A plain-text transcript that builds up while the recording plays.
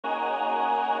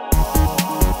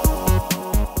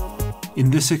In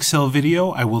this Excel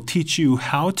video, I will teach you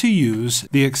how to use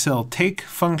the Excel take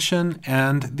function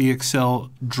and the Excel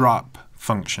drop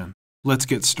function. Let's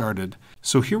get started.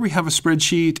 So here we have a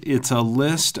spreadsheet. It's a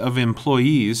list of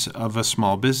employees of a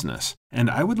small business. And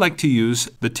I would like to use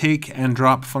the take and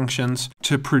drop functions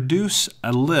to produce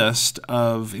a list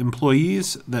of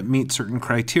employees that meet certain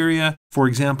criteria. For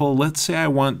example, let's say I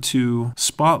want to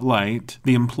spotlight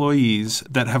the employees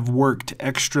that have worked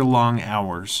extra long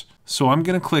hours. So I'm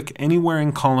going to click anywhere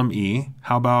in column E.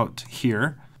 How about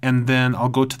here? And then I'll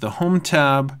go to the Home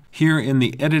tab. Here in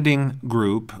the Editing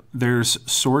group, there's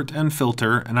Sort and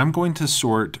Filter, and I'm going to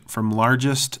sort from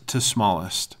largest to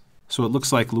smallest. So it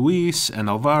looks like Luis and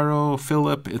Alvaro,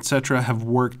 Philip, etc. have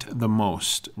worked the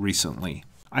most recently.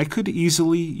 I could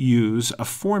easily use a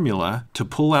formula to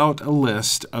pull out a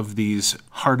list of these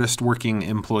hardest working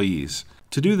employees.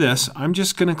 To do this, I'm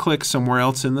just going to click somewhere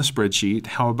else in the spreadsheet.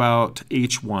 How about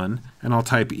H1? And I'll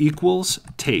type equals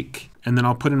take. And then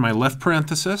I'll put in my left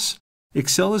parenthesis.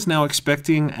 Excel is now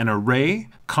expecting an array,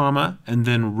 comma, and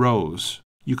then rows.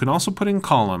 You can also put in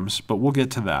columns, but we'll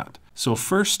get to that. So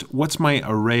first, what's my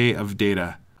array of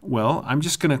data? Well, I'm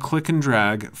just going to click and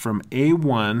drag from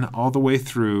A1 all the way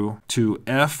through to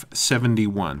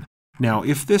F71. Now,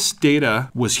 if this data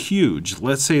was huge,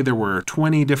 let's say there were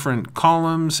 20 different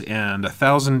columns and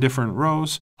 1,000 different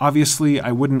rows, obviously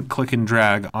I wouldn't click and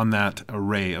drag on that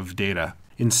array of data.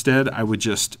 Instead, I would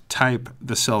just type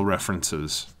the cell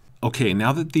references. Okay,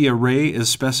 now that the array is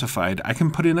specified, I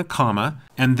can put in a comma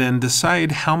and then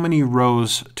decide how many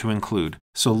rows to include.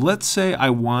 So let's say I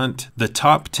want the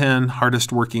top 10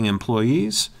 hardest working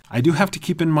employees. I do have to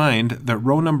keep in mind that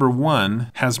row number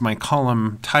 1 has my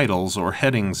column titles or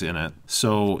headings in it.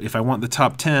 So if I want the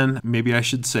top 10, maybe I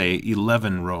should say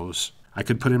 11 rows. I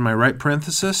could put in my right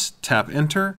parenthesis, tap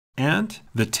enter, and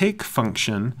the take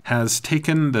function has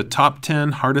taken the top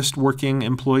 10 hardest working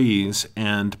employees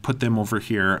and put them over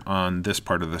here on this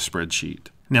part of the spreadsheet.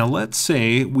 Now let's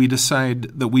say we decide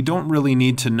that we don't really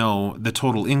need to know the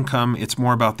total income, it's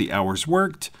more about the hours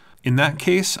worked. In that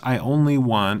case, I only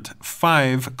want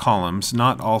 5 columns,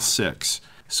 not all 6.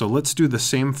 So let's do the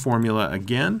same formula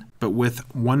again, but with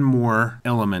one more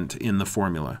element in the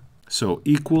formula. So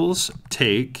equals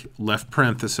take, left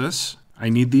parenthesis. I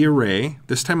need the array.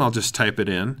 This time I'll just type it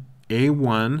in,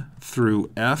 A1 through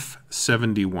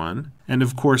F71. And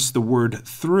of course, the word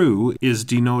through is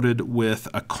denoted with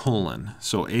a colon.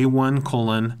 So A1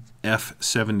 colon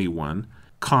F71,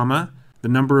 comma, the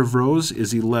number of rows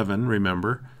is 11,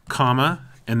 remember, comma,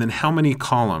 and then how many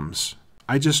columns?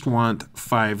 I just want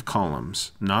 5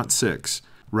 columns, not 6.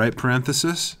 Right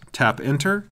parenthesis, tap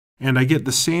enter, and I get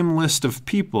the same list of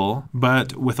people,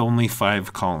 but with only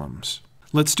 5 columns.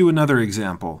 Let's do another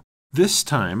example. This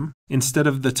time, instead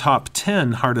of the top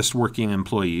 10 hardest working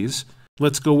employees,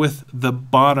 let's go with the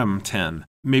bottom 10.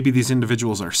 Maybe these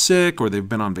individuals are sick or they've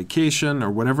been on vacation or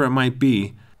whatever it might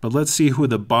be, but let's see who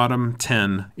the bottom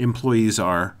 10 employees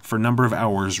are for number of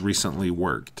hours recently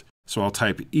worked. So I'll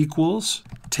type equals,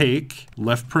 take,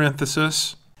 left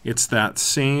parenthesis. It's that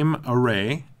same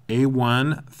array,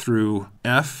 A1 through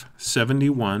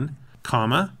F71,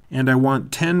 comma, and I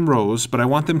want 10 rows, but I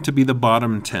want them to be the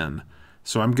bottom 10.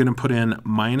 So I'm going to put in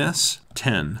minus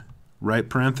 10, right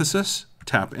parenthesis,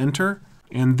 tap enter,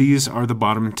 and these are the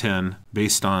bottom 10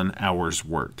 based on hours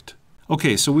worked.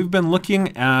 Okay, so we've been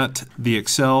looking at the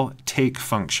Excel take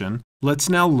function. Let's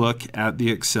now look at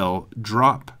the Excel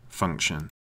drop function.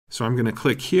 So I'm going to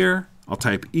click here, I'll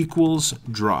type equals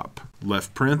drop,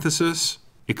 left parenthesis.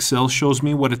 Excel shows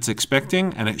me what it's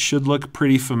expecting, and it should look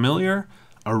pretty familiar.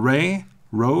 Array,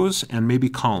 rows, and maybe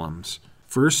columns.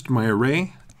 First, my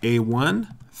array,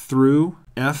 A1 through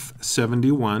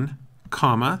F71,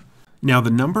 comma. Now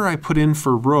the number I put in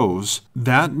for rows,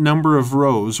 that number of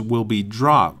rows will be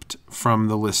dropped from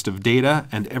the list of data,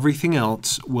 and everything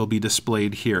else will be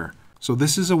displayed here. So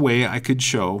this is a way I could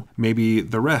show maybe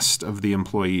the rest of the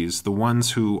employees, the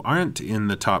ones who aren't in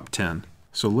the top 10.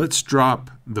 So let's drop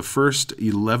the first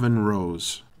 11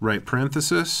 rows. Right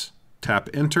parenthesis, tap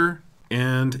enter,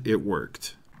 and it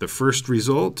worked. The first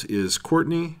result is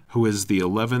Courtney, who is the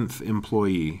 11th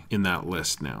employee in that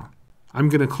list now. I'm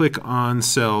going to click on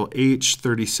cell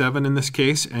H37 in this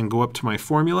case and go up to my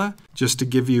formula. Just to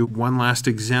give you one last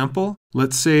example,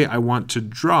 let's say I want to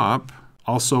drop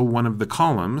also one of the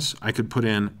columns. I could put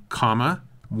in comma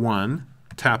 1,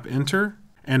 tap enter,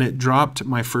 and it dropped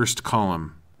my first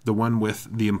column, the one with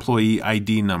the employee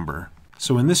ID number.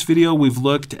 So in this video, we've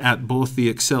looked at both the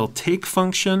Excel take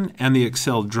function and the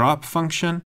Excel drop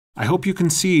function. I hope you can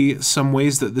see some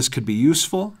ways that this could be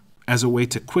useful as a way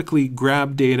to quickly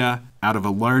grab data out of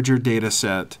a larger data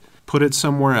set put it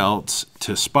somewhere else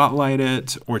to spotlight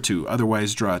it or to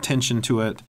otherwise draw attention to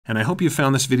it. And I hope you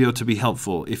found this video to be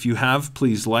helpful. If you have,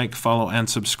 please like, follow, and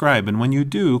subscribe. And when you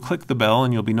do, click the bell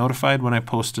and you'll be notified when I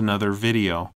post another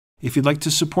video. If you'd like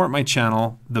to support my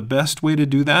channel, the best way to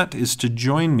do that is to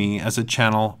join me as a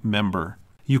channel member.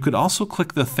 You could also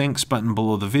click the thanks button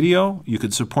below the video. You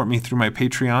could support me through my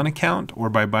Patreon account or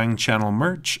by buying channel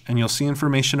merch, and you'll see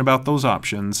information about those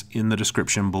options in the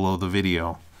description below the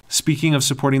video. Speaking of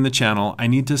supporting the channel, I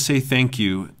need to say thank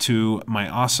you to my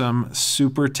awesome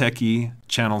Super Techie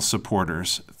channel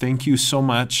supporters. Thank you so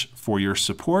much for your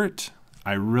support.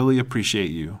 I really appreciate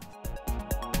you.